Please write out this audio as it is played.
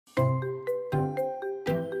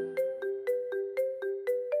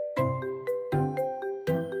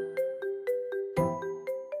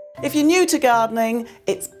If you're new to gardening,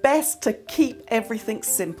 it's best to keep everything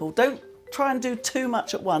simple. Don't try and do too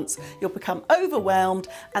much at once. You'll become overwhelmed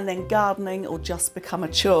and then gardening will just become a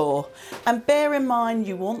chore. And bear in mind,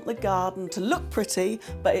 you want the garden to look pretty,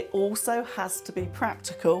 but it also has to be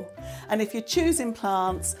practical. And if you're choosing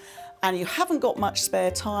plants and you haven't got much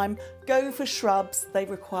spare time, go for shrubs. They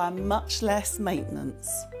require much less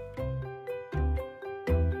maintenance.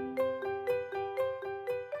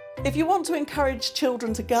 If you want to encourage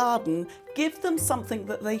children to garden, give them something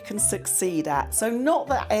that they can succeed at. So not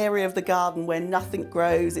that area of the garden where nothing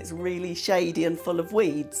grows, it's really shady and full of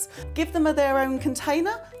weeds. Give them their own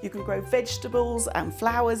container. You can grow vegetables and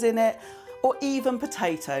flowers in it, or even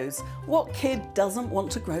potatoes. What kid doesn't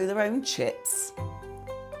want to grow their own chips?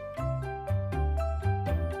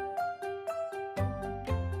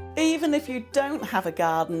 Even if you don't have a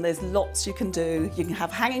garden, there's lots you can do. You can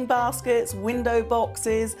have hanging baskets, window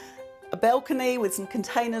boxes, a balcony with some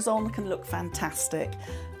containers on can look fantastic.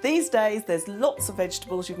 These days, there's lots of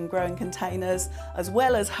vegetables you can grow in containers, as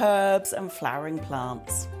well as herbs and flowering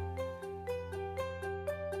plants.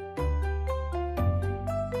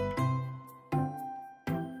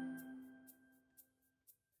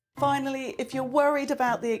 Finally, if you're worried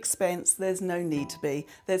about the expense, there's no need to be.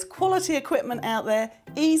 There's quality equipment out there,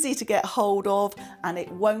 easy to get hold of, and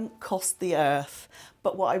it won't cost the earth.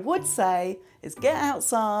 But what I would say is get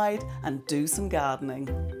outside and do some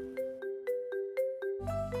gardening.